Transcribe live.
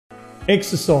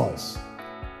Exercise.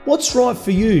 What's right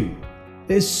for you?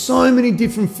 There's so many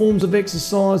different forms of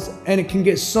exercise and it can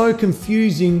get so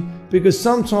confusing because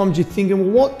sometimes you're thinking,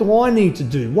 well, what do I need to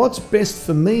do? What's best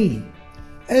for me?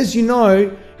 As you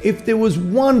know, if there was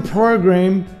one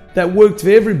program that worked for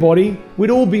everybody,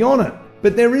 we'd all be on it,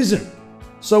 but there isn't.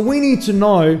 So we need to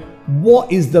know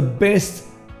what is the best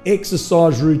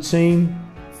exercise routine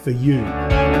for you.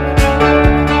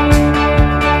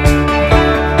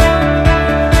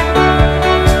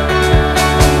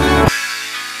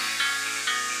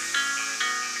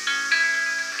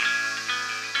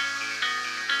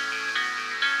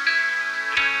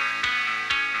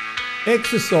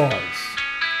 Exercise.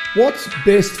 What's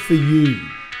best for you?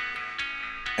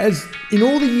 As in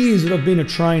all the years that I've been a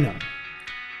trainer,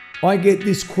 I get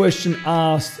this question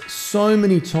asked so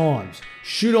many times.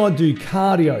 Should I do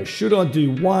cardio? Should I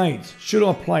do weights? Should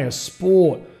I play a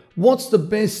sport? What's the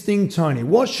best thing, Tony?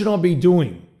 What should I be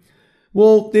doing?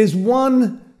 Well, there's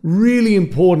one really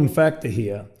important factor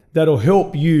here that'll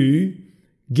help you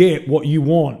get what you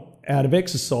want out of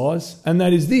exercise, and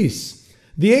that is this.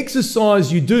 The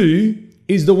exercise you do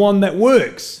is the one that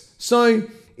works. So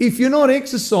if you're not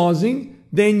exercising,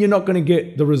 then you're not going to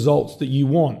get the results that you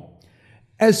want.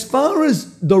 As far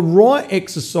as the right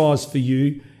exercise for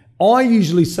you, I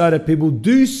usually say to people,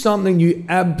 do something you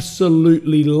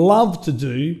absolutely love to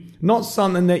do, not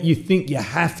something that you think you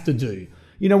have to do.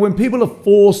 You know, when people are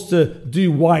forced to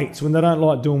do weights when they don't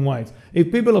like doing weights,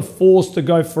 if people are forced to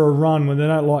go for a run when they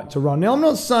don't like to run. Now, I'm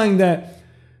not saying that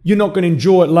you're not going to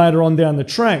enjoy it later on down the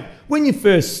track. When you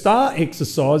first start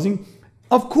exercising,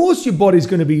 of course your body's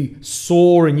going to be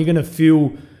sore and you're going to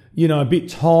feel, you know, a bit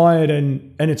tired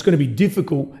and it's going to be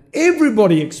difficult.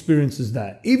 Everybody experiences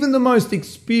that. Even the most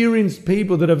experienced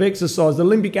people that have exercised,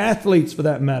 Olympic athletes for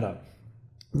that matter,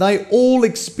 they all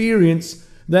experience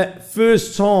that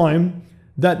first time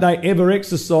that they ever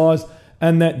exercise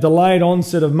and that delayed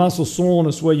onset of muscle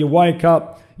soreness where you wake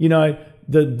up, you know,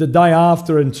 the day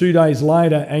after and 2 days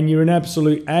later and you're in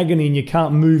absolute agony and you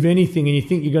can't move anything and you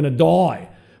think you're going to die.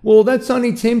 Well, that's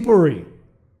only temporary.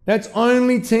 That's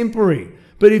only temporary.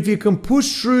 But if you can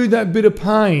push through that bit of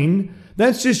pain,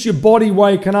 that's just your body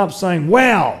waking up saying,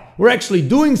 wow, we're actually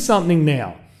doing something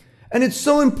now. And it's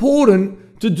so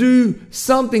important to do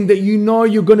something that you know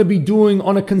you're going to be doing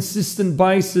on a consistent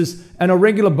basis and a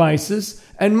regular basis,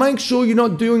 and make sure you're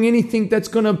not doing anything that's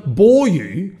going to bore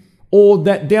you or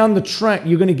that down the track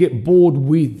you're going to get bored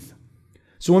with.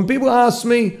 So when people ask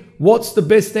me, what's the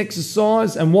best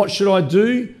exercise and what should I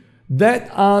do?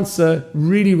 That answer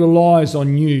really relies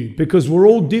on you because we're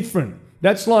all different.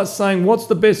 That's like saying, what's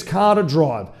the best car to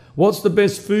drive? What's the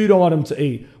best food item to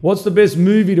eat? What's the best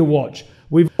movie to watch?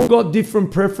 We've all got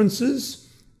different preferences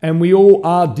and we all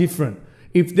are different.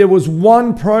 If there was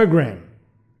one program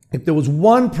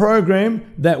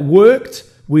that worked,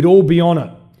 we'd all be on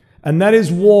it. And that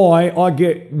is why I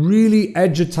get really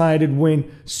agitated when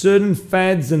certain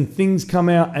fads and things come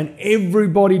out and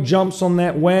everybody jumps on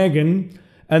that wagon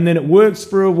and then it works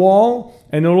for a while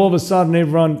and then all of a sudden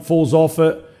everyone falls off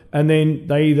it and then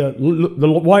they either,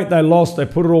 the weight they lost, they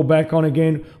put it all back on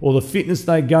again, or the fitness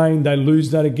they gained, they lose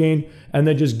that again, and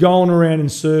they're just going around in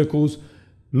circles,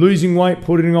 losing weight,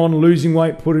 putting it on, losing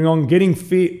weight, putting it on, getting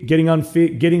fit, getting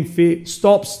unfit, getting fit,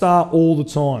 stop, start all the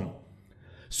time.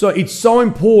 So it's so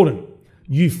important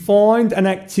you find an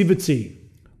activity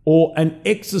or an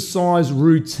exercise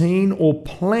routine or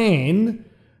plan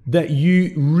that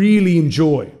you really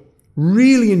enjoy.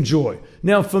 Really enjoy.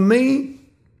 Now for me,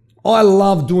 I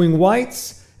love doing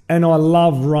weights and I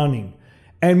love running.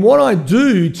 And what I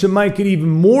do to make it even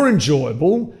more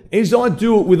enjoyable is I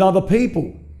do it with other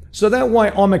people. So that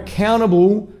way I'm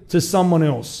accountable to someone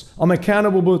else. I'm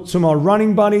accountable to my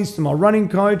running buddies, to my running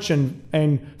coach and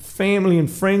family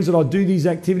and friends that I do these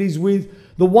activities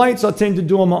with. The weights I tend to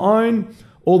do on my own,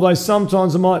 although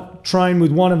sometimes I might train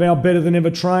with one of our Better Than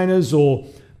Ever trainers or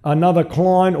another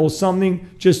client or something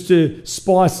just to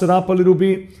spice it up a little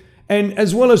bit. And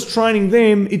as well as training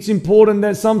them, it's important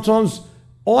that sometimes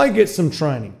I get some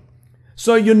training.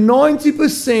 So you're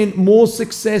 90% more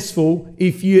successful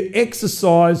if you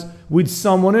exercise with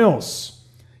someone else.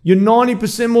 You're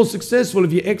 90% more successful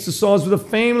if you exercise with a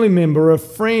family member, or a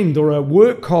friend, or a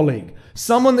work colleague,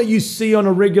 someone that you see on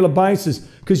a regular basis,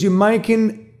 because you're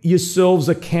making yourselves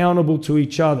accountable to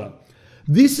each other.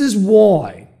 This is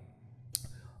why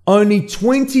only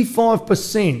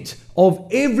 25% of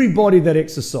everybody that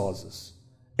exercises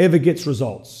ever gets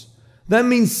results. That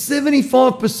means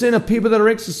 75% of people that are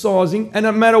exercising, and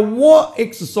no matter what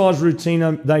exercise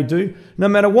routine they do, no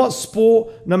matter what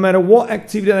sport, no matter what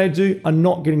activity they do, are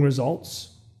not getting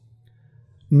results.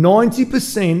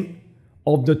 90%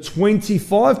 of the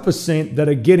 25% that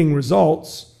are getting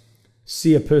results,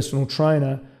 see a personal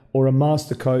trainer or a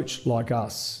master coach like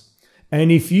us.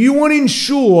 And if you want to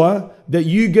ensure that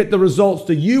you get the results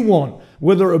that you want,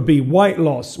 whether it be weight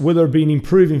loss, whether it be an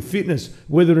improving fitness,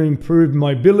 whether it improve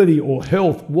mobility or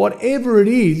health, whatever it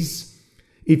is,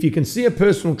 if you can see a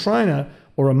personal trainer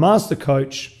or a master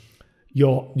coach,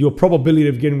 your probability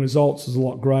of getting results is a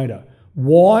lot greater.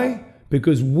 Why?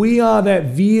 Because we are that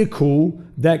vehicle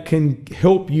that can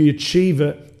help you achieve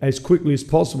it as quickly as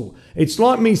possible. It's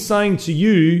like me saying to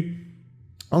you,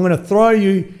 I'm going to throw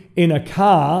you in a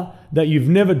car that you've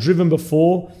never driven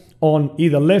before on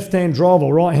either left-hand drive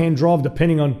or right-hand drive,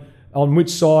 depending on which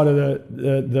side of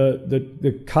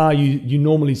the car you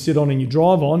normally sit on and you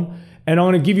drive on. And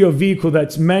I'm going to give you a vehicle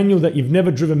that's manual, that you've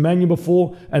never driven manual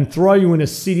before, and throw you in a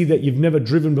city that you've never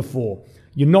driven before.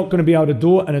 You're not going to be able to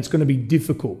do it, and it's going to be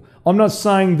difficult. I'm not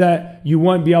saying that you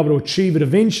won't be able to achieve it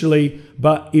eventually,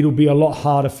 but it'll be a lot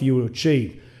harder for you to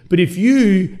achieve. But if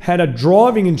you had a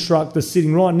driving instructor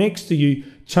sitting right next to you,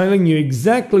 telling you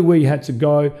exactly where you had to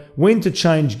go, when to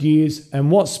change gears,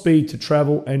 and what speed to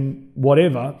travel, and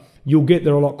whatever, you'll get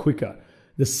there a lot quicker.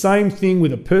 The same thing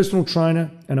with a personal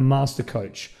trainer and a master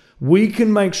coach. We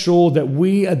can make sure that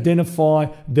we identify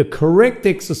the correct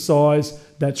exercise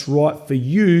that's right for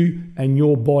you and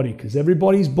your body, because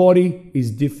everybody's body is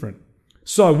different.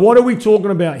 So what are we talking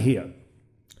about here?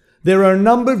 There are a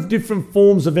number of different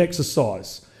forms of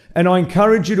exercise, and I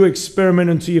encourage you to experiment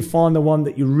until you find the one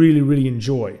that you really, really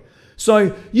enjoy.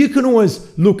 So you can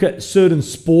always look at certain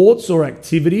sports or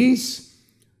activities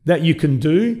that you can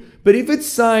do. But if it's,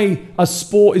 say, a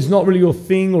sport is not really your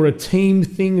thing, or a team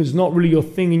thing is not really your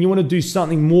thing, and you want to do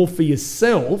something more for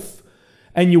yourself,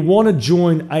 and you want to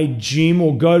join a gym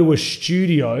or go to a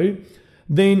studio,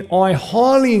 then I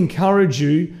highly encourage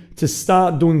you to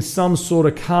start doing some sort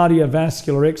of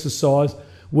cardiovascular exercise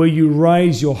where you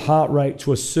raise your heart rate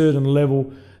to a certain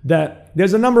level. That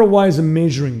there's a number of ways of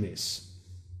measuring this.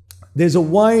 There's a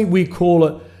way, we call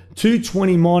it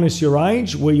 220 minus your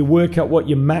age, where you work out what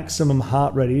your maximum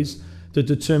heart rate is to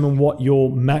determine what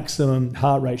your maximum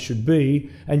heart rate should be.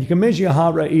 And you can measure your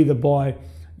heart rate either by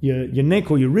your neck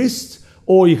or your wrist,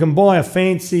 or you can buy a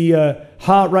fancy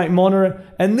heart rate monitor.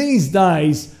 And these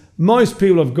days, most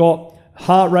people have got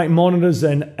heart rate monitors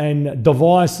and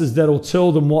devices that'll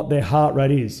tell them what their heart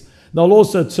rate is. They'll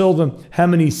also tell them how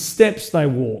many steps they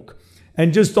walk.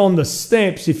 And just on the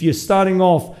steps, if you're starting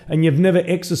off and you've never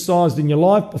exercised in your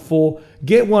life before,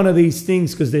 get one of these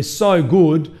things, because they're so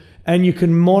good, and you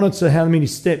can monitor how many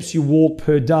steps you walk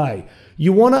per day.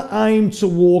 You want to aim to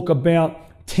walk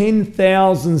about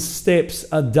 10,000 steps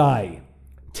a day.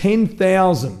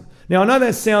 10,000. Now, I know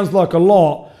that sounds like a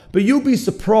lot, but you'll be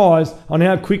surprised on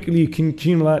how quickly you can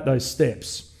accumulate those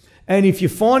steps. And if you're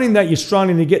finding that you're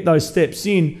struggling to get those steps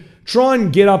in, try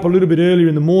and get up a little bit earlier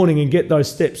in the morning and get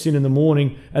those steps in the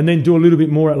morning, and then do a little bit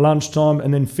more at lunchtime,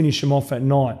 and then finish them off at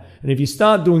night. And if you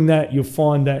start doing that, you'll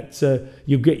find that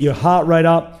you'll get your heart rate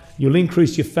up, you'll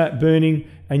increase your fat burning,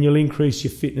 and you'll increase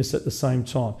your fitness at the same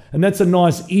time. And that's a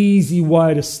nice, easy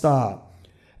way to start.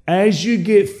 As you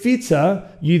get fitter,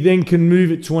 you then can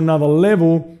move it to another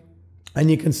level, and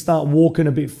you can start walking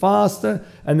a bit faster,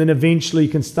 and then eventually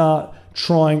you can start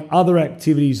trying other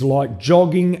activities like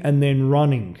jogging and then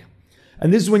running.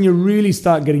 And this is when you really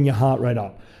start getting your heart rate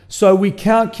up. So we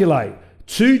calculate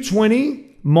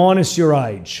 220 minus your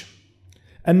age.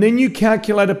 And then you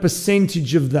calculate a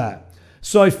percentage of that.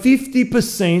 So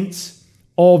 50%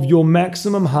 of your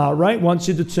maximum heart rate, once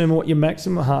you determine what your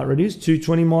maximum heart rate is,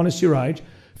 220 minus your age,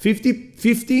 50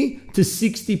 to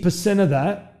 60% of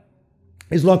that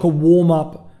is like a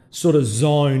warm-up sort of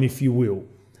zone, if you will.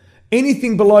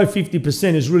 Anything below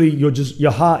 50% is really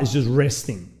your heart is just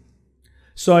resting.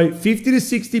 So 50 to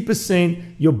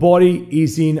 60%, your body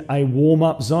is in a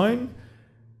warm-up zone.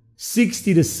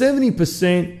 60 to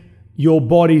 70%, your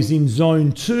body's in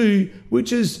zone 2,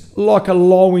 which is like a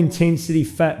low-intensity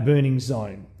fat-burning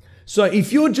zone. So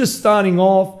if you're just starting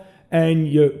off and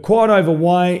you're quite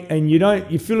overweight and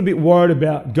you feel a bit worried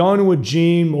about going to a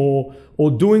gym or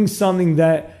doing something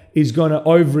that is going to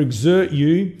overexert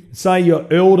you, say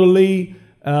you're elderly,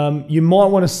 you might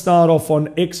want to start off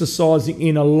on exercising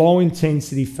in a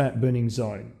low-intensity fat-burning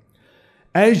zone.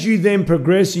 As you then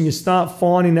progress and you start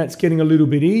finding that's getting a little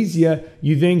bit easier,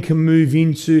 you then can move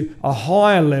into a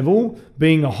higher level,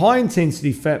 being a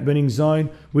high-intensity fat-burning zone,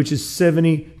 which is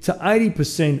 70 to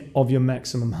 80% of your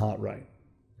maximum heart rate.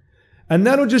 And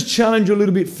that'll just challenge you a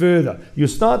little bit further. You'll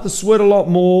start to sweat a lot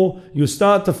more. You'll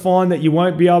start to find that you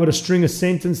won't be able to string a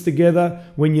sentence together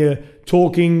when you're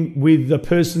talking with the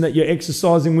person that you're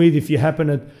exercising with, if you happen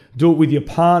to do it with your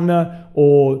partner,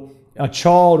 or a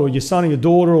child or your son or your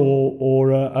daughter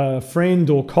or a friend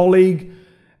or colleague,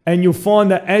 and you'll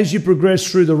find that as you progress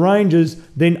through the ranges,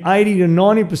 then 80 to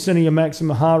 90% of your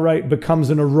maximum heart rate becomes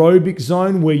an aerobic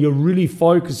zone where you're really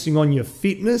focusing on your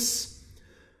fitness.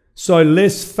 So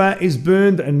less fat is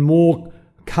burned and more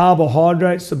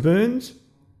carbohydrates are burned.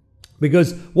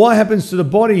 Because what happens to the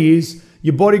body is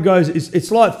your body goes,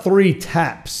 it's like 3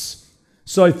 taps.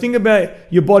 So think about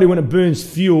your body when it burns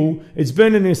fuel. It's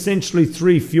burning essentially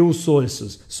 3 fuel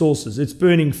sources. It's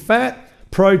burning fat,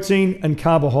 protein, and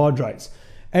carbohydrates.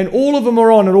 And all of them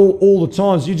are on at all the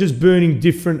times. You're just burning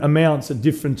different amounts at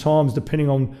different times depending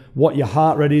on what your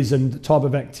heart rate is and the type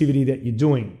of activity that you're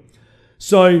doing.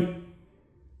 So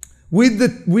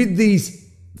with these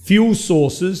fuel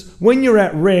sources, when you're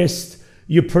at rest,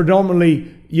 you're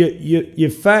predominantly, your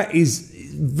fat is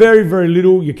very, very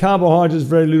little, your carbohydrates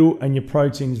very little, and your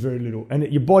protein is very little. And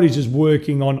your body's just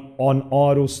working on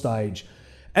idle stage.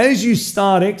 As you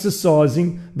start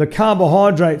exercising, the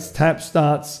carbohydrates tap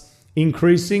starts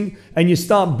increasing and you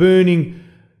start burning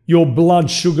your blood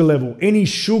sugar level. Any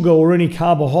sugar or any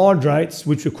carbohydrates,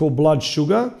 which we call blood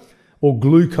sugar or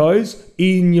glucose,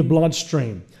 in your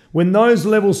bloodstream. When those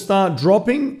levels start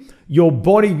dropping, your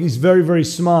body is very, very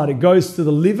smart. It goes to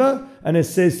the liver and it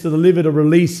says to the liver to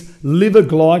release liver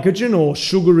glycogen or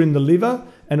sugar in the liver,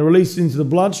 and it releases into the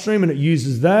bloodstream, and it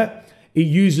uses that. It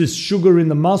uses sugar in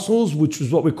the muscles, which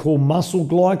is what we call muscle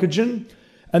glycogen.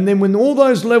 And then when all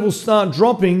those levels start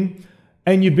dropping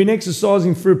and you've been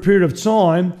exercising for a period of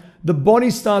time, the body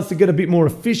starts to get a bit more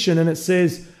efficient, and it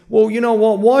says, well, you know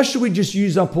what, why should we just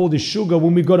use up all this sugar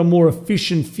when we've got a more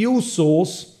efficient fuel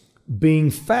source being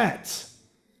fat?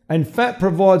 And fat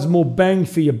provides more bang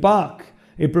for your buck.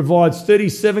 It provides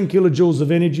 37 kilojoules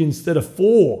of energy instead of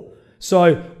 4.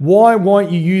 So why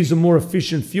won't you use a more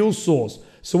efficient fuel source?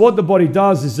 So what the body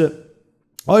does is it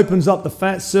opens up the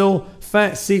fat cell,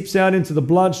 fat seeps out into the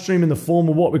bloodstream in the form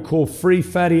of what we call free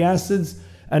fatty acids,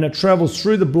 and it travels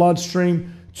through the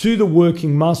bloodstream to the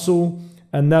working muscle,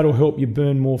 and that'll help you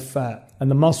burn more fat. And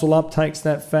the muscle uptakes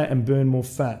that fat and burn more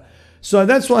fat. So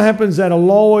that's what happens at a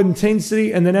lower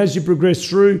intensity, and then as you progress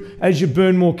through, as you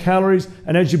burn more calories,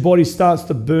 and as your body starts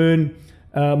to burn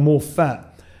more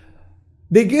fat.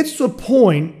 There gets to a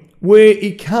point where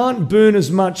it can't burn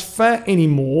as much fat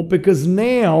anymore because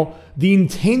now the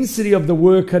intensity of the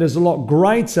workout is a lot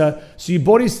greater, so your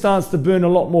body starts to burn a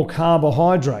lot more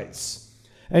carbohydrates.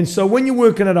 And so when you're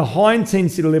working at a high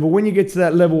intensity level, when you get to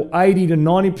that level 80 to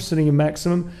 90% of your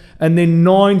maximum, and then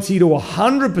 90 to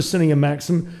 100% of your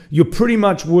maximum, you're pretty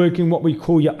much working what we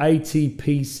call your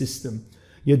ATP system,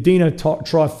 your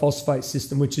adenotriphosphate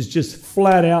system, which is just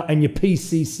flat out, and your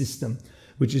PC system,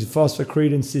 which is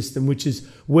phosphocreatine system, which is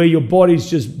where your body's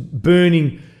just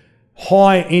burning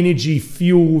high energy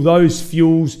fuel, those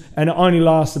fuels, and it only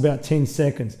lasts about 10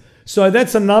 seconds. So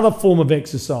that's another form of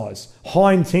exercise,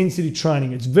 high intensity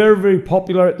training. It's very, very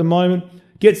popular at the moment,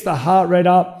 gets the heart rate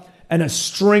up, and it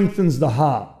strengthens the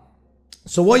heart.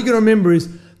 So what you got to remember is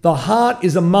the heart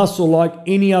is a muscle like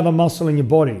any other muscle in your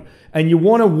body, and you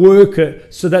want to work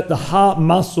it so that the heart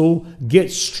muscle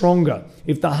gets stronger.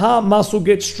 If the heart muscle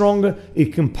gets stronger,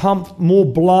 it can pump more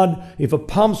blood. If it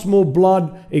pumps more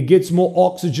blood, it gets more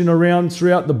oxygen around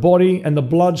throughout the body and the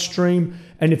bloodstream.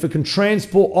 And if it can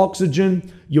transport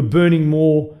oxygen, you're burning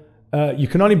more. You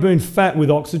can only burn fat with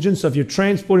oxygen. So if you're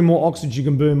transporting more oxygen, you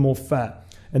can burn more fat.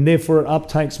 And therefore it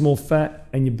uptakes more fat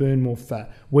and you burn more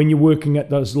fat when you're working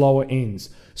at those lower ends.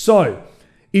 So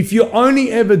if you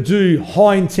only ever do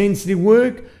high intensity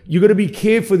work, you've got to be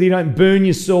careful that you don't burn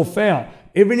yourself out.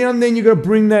 Every now and then you've got to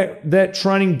bring that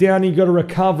training down, and you've got to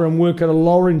recover and work at a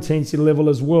lower intensity level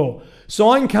as well. So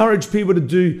I encourage people to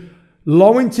do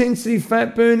low intensity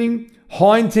fat burning,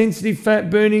 high intensity fat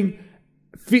burning,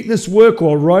 fitness work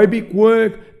or aerobic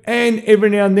work, and every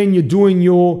now and then you're doing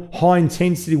your high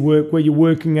intensity work where you're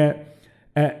working at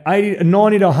 90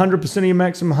 to 100% of your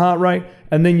maximum heart rate,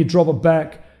 and then you drop it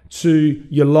back to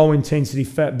your low intensity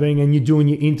fat burning, and you're doing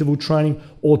your interval training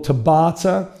or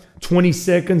Tabata, 20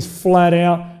 seconds flat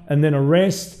out and then a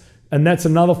rest, and that's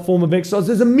another form of exercise.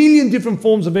 There's a million different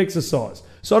forms of exercise.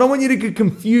 So I don't want you to get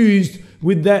confused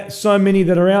with that, so many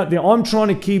that are out there. I'm trying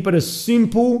to keep it as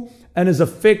simple and as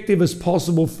effective as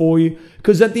possible for you,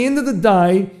 because at the end of the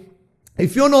day,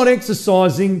 if you're not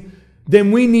exercising,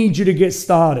 then we need you to get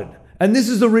started. And this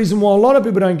is the reason why a lot of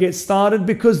people don't get started,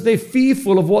 because they're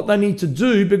fearful of what they need to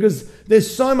do, because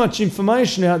there's so much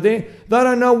information out there, they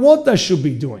don't know what they should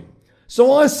be doing.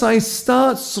 So I say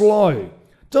start slow.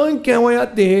 Don't go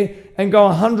out there and go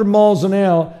 100 miles an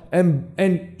hour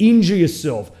and injure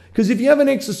yourself. Because if you haven't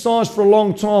exercised for a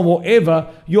long time or ever,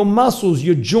 your muscles,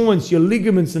 your joints, your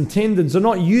ligaments and tendons are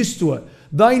not used to it.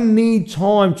 They need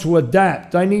time to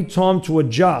adapt. They need time to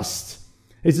adjust.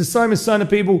 It's the same as saying to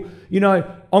people, you know,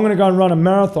 I'm going to go and run a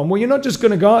marathon. Well, you're not just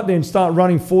going to go out there and start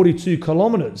running 42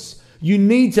 kilometers. You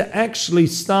need to actually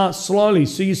start slowly.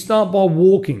 So you start by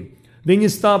walking. Then you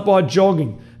start by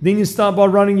jogging. Then you start by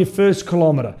running your first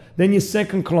kilometer. Then your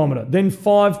second kilometer. Then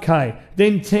 5K.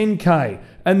 Then 10K.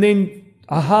 And then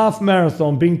a half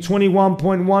marathon being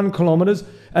 21.1 kilometers,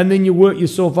 and then you work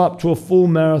yourself up to a full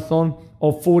marathon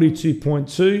of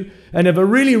 42.2. And if it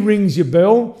really rings your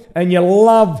bell and you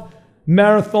love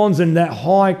marathons and that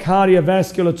high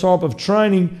cardiovascular type of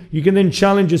training, you can then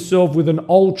challenge yourself with an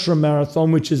ultra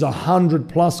marathon, which is 100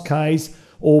 plus Ks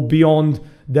or beyond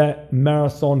that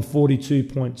marathon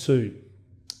 42.2.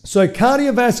 So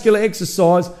cardiovascular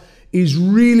exercise is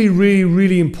really, really,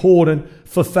 really important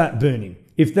for fat burning,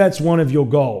 if that's one of your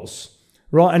goals,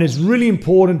 right? And it's really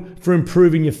important for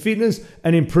improving your fitness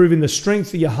and improving the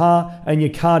strength of your heart and your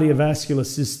cardiovascular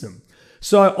system.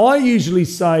 So I usually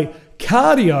say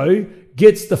cardio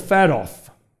gets the fat off.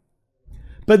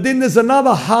 But then there's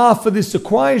another half of this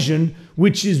equation,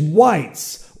 which is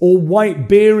weights or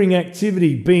weight-bearing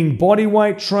activity, being body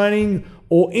weight training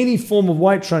or any form of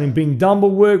weight training, being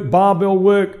dumbbell work, barbell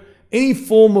work, any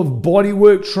form of body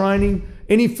work training,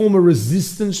 any form of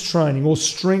resistance training or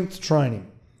strength training.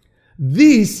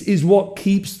 This is what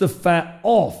keeps the fat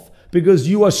off, because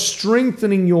you are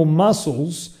strengthening your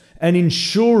muscles and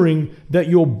ensuring that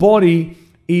your body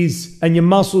is, and your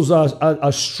muscles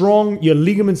are strong, your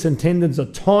ligaments and tendons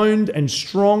are toned and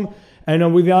strong, and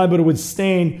are able to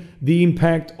withstand the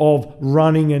impact of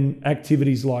running and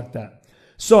activities like that.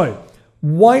 So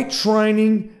weight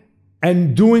training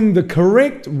and doing the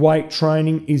correct weight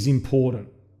training is important.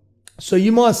 So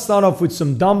you might start off with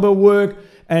some dumbbell work,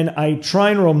 and a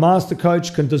trainer or master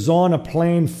coach can design a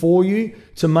plan for you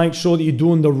to make sure that you're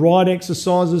doing the right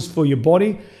exercises for your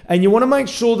body. And you want to make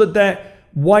sure that that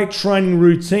weight training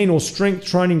routine or strength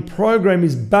training program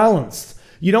is balanced.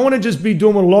 You don't want to just be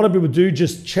doing what a lot of people do,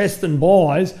 just chest and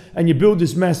buys, and you build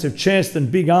this massive chest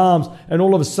and big arms, and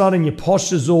all of a sudden your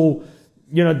posture's all,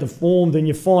 you know, deformed, and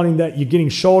you're finding that you're getting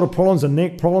shoulder problems and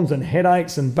neck problems and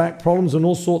headaches and back problems and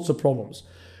all sorts of problems.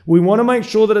 We want to make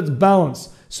sure that it's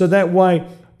balanced. So that way,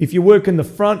 if you work in the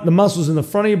front, the muscles in the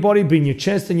front of your body, being your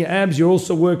chest and your abs, you're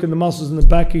also working the muscles in the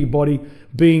back of your body,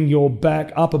 being your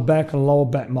back, upper back and lower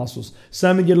back muscles.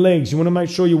 Same with your legs. You want to make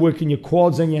sure you're working your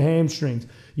quads and your hamstrings.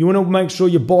 You want to make sure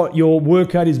your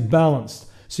workout is balanced.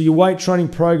 So your weight training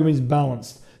program is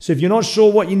balanced. So if you're not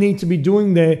sure what you need to be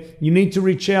doing there, you need to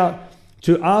reach out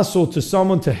to us or to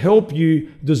someone to help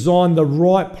you design the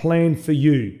right plan for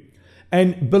you.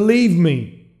 And believe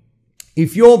me,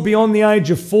 if you're beyond the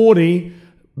age of 40,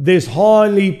 there's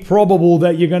highly probable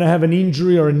that you're going to have an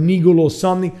injury or a niggle or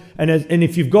something. And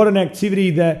if you've got an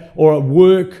activity that, or at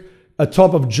work, a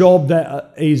type of job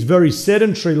that is very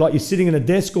sedentary, like you're sitting at a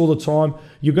desk all the time,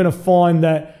 you're going to find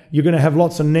that you're going to have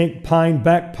lots of neck pain,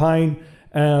 back pain,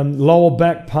 lower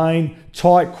back pain,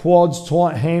 tight quads,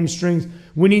 tight hamstrings.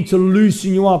 We need to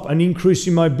loosen you up and increase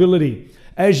your mobility.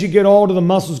 As you get older, the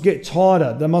muscles get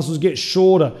tighter, the muscles get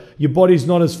shorter. Your body's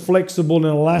not as flexible and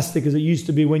elastic as it used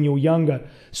to be when you were younger.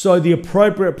 So the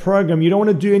appropriate program, you don't want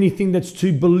to do anything that's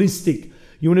too ballistic.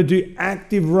 You want to do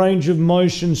active range of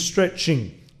motion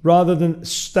stretching rather than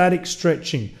static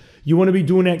stretching. You want to be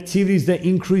doing activities that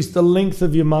increase the length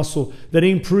of your muscle, that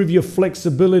improve your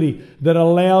flexibility, that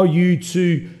allow you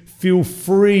to feel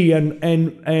free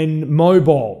and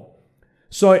mobile.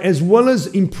 So as well as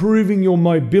improving your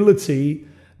mobility,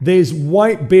 there's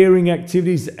weight-bearing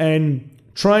activities and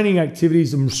training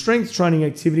activities and strength training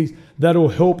activities that will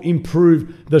help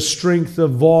improve the strength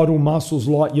of vital muscles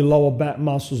like your lower back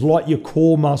muscles, like your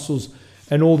core muscles,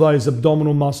 and all those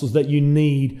abdominal muscles that you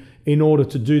need in order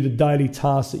to do the daily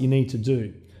tasks that you need to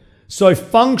do. So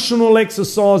functional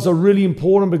exercise are really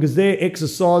important because they're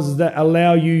exercises that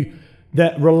allow you,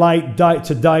 that relate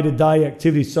to day-to-day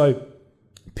activities. So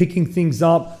picking things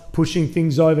up, pushing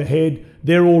things overhead,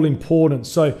 they're all important.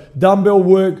 So dumbbell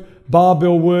work,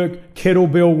 barbell work,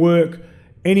 kettlebell work,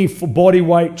 any body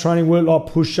weight training work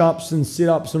like push-ups and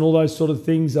sit-ups and all those sort of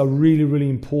things are really, really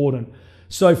important.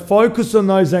 So focus on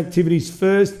those activities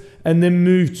first and then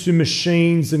move to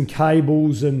machines and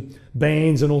cables and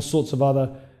bands and all sorts of other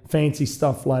fancy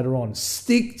stuff later on.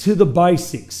 Stick to the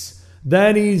basics.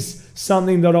 That is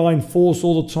something that I enforce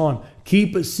all the time.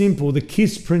 Keep it simple, the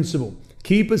KISS principle.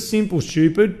 Keep it simple,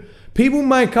 stupid. People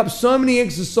make up so many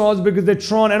exercises because they're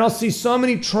trying, and I see so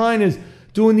many trainers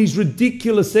doing these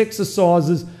ridiculous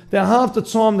exercises that half the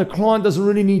time the client doesn't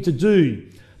really need to do.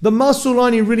 The muscle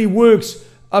only really works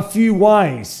a few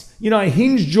ways. A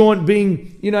hinge joint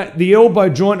being, the elbow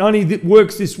joint only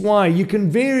works this way. You can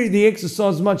vary the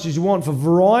exercise as much as you want for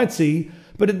variety,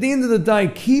 but at the end of the day,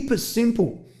 keep it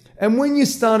simple. And when you're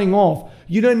starting off,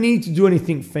 you don't need to do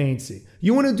anything fancy.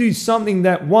 You want to do something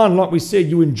that, one, like we said,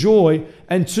 you enjoy,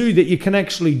 and two, that you can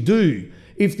actually do.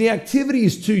 If the activity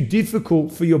is too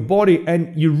difficult for your body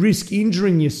and you risk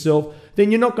injuring yourself,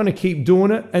 then you're not going to keep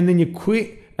doing it, and then you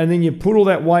quit, and then you put all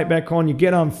that weight back on, you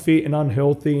get unfit and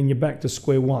unhealthy, and you're back to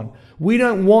square one. We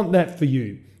don't want that for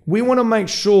you. We want to make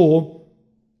sure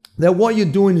that what you're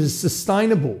doing is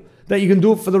sustainable, that you can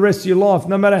do it for the rest of your life,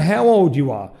 no matter how old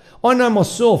you are. I know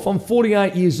myself, I'm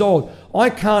 48 years old. I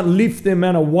can't lift the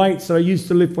amount of weights that I used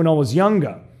to lift when I was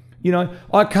younger.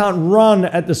 I can't run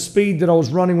at the speed that I was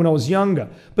running when I was younger.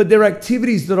 But they're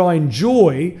activities that I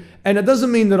enjoy, and it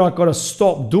doesn't mean that I've got to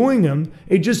stop doing them.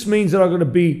 It just means that I've got to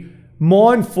be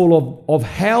mindful of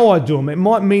how I do them. It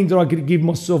might mean that I could give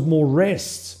myself more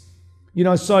rest.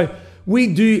 So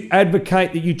we do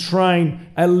advocate that you train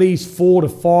at least 4 to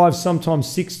 5, sometimes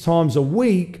 6 times a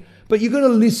week, but you've got to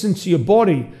listen to your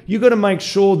body. You've got to make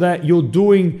sure that you're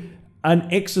doing an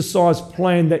exercise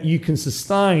plan that you can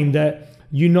sustain, that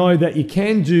you know that you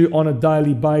can do on a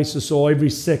daily basis or every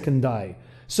second day.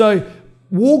 So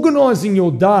organizing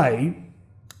your day,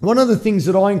 one of the things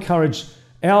that I encourage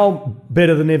our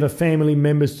Better Than Ever family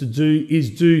members to do is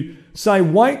do, say,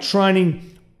 weight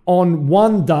training on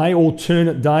one day,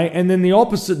 alternate day, and then the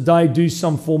opposite day do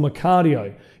some form of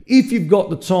cardio. If you've got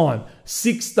the time,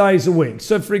 6 days a week.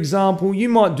 So for example, you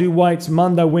might do weights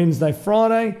Monday, Wednesday,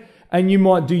 Friday, and you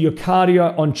might do your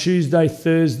cardio on Tuesday,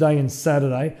 Thursday, and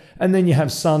Saturday, and then you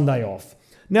have Sunday off.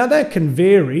 Now that can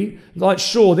vary. Like,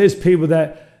 sure, there's people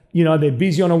that, they're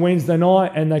busy on a Wednesday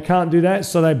night and they can't do that,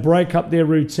 so they break up their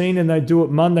routine and they do it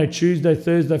Monday, Tuesday,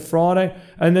 Thursday, Friday,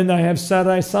 and then they have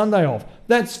Saturday, Sunday off.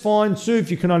 That's fine too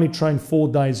if you can only train 4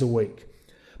 days a week.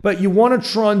 But you want to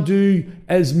try and do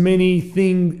as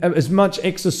much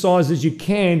exercise as you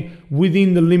can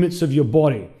within the limits of your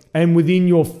body and within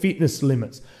your fitness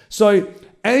limits. So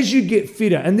as you get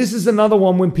fitter, and this is another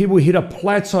one when people hit a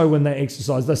plateau when they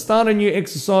exercise. They start a new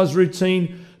exercise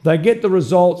routine, they get the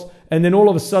results, and then all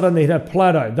of a sudden they hit a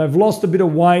plateau. They've lost a bit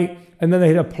of weight, and then they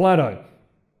hit a plateau.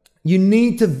 You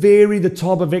need to vary the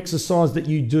type of exercise that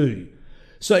you do.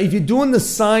 So if you're doing the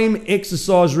same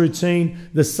exercise routine,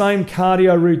 the same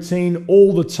cardio routine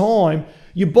all the time,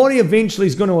 your body eventually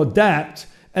is going to adapt,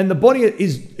 and the body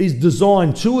is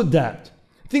designed to adapt.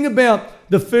 Think about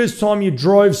the first time you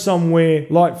drove somewhere,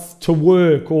 like to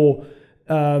work or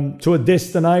to a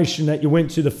destination that you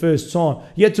went to the first time.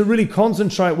 You had to really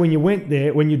concentrate when you went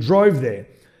there, when you drove there.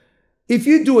 If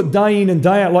you do it day in and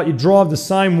day out, like you drive the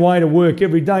same way to work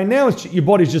every day, now your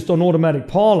body's just on automatic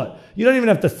pilot. You don't even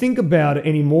have to think about it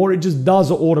anymore. It just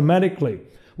does it automatically.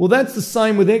 Well, that's the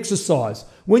same with exercise.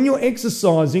 When you're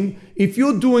exercising, if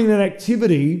you're doing an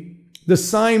activity, the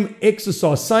same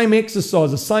exercise,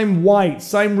 the same weight,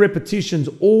 same repetitions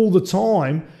all the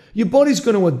time, your body's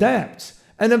going to adapt.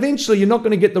 And eventually you're not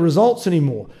going to get the results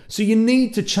anymore. So you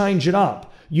need to change it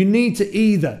up. You need to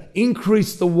either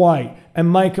increase the weight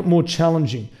and make it more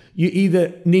challenging. You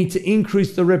either need to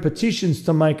increase the repetitions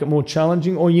to make it more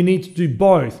challenging, or you need to do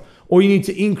both. Or you need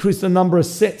to increase the number of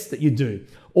sets that you do,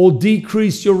 or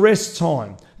decrease your rest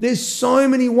time. There's so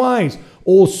many ways.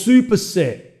 Or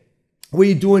superset, where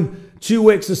you're doing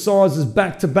 2 exercises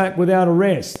back to back without a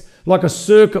rest, like a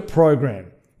circuit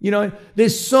program.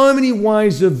 There's so many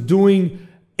ways of doing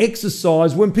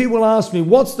exercise. When people ask me,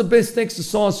 what's the best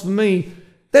exercise for me?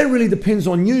 That really depends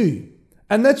on you.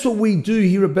 And that's what we do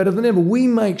here at Better Than Ever. We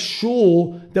make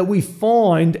sure that we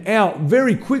find out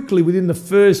very quickly within the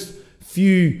first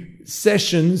few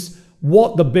sessions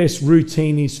what the best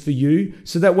routine is for you,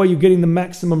 so that way you're getting the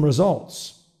maximum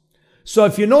results. So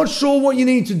if you're not sure what you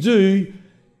need to do,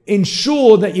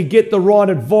 ensure that you get the right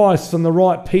advice from the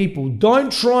right people.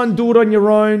 Don't try and do it on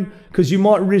your own, because you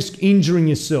might risk injuring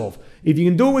yourself. If you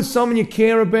can do it with someone you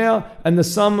care about and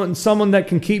someone that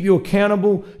can keep you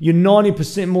accountable, you're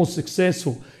 90% more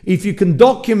successful. If you can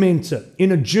document it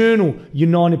in a journal, you're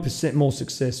 90% more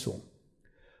successful.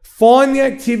 Find the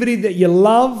activity that you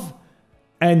love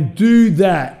and do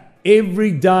that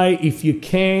every day if you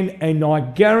can, and I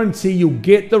guarantee you'll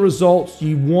get the results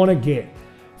you want to get.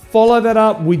 Follow that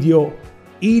up with your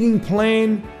eating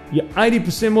plan. You're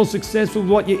 80% more successful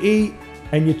with what you eat,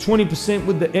 and you're 20%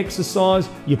 with the exercise.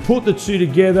 You put the two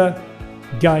together,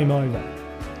 game over.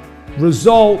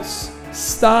 Results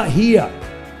start here.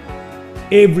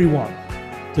 Everyone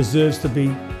deserves to be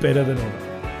better than ever.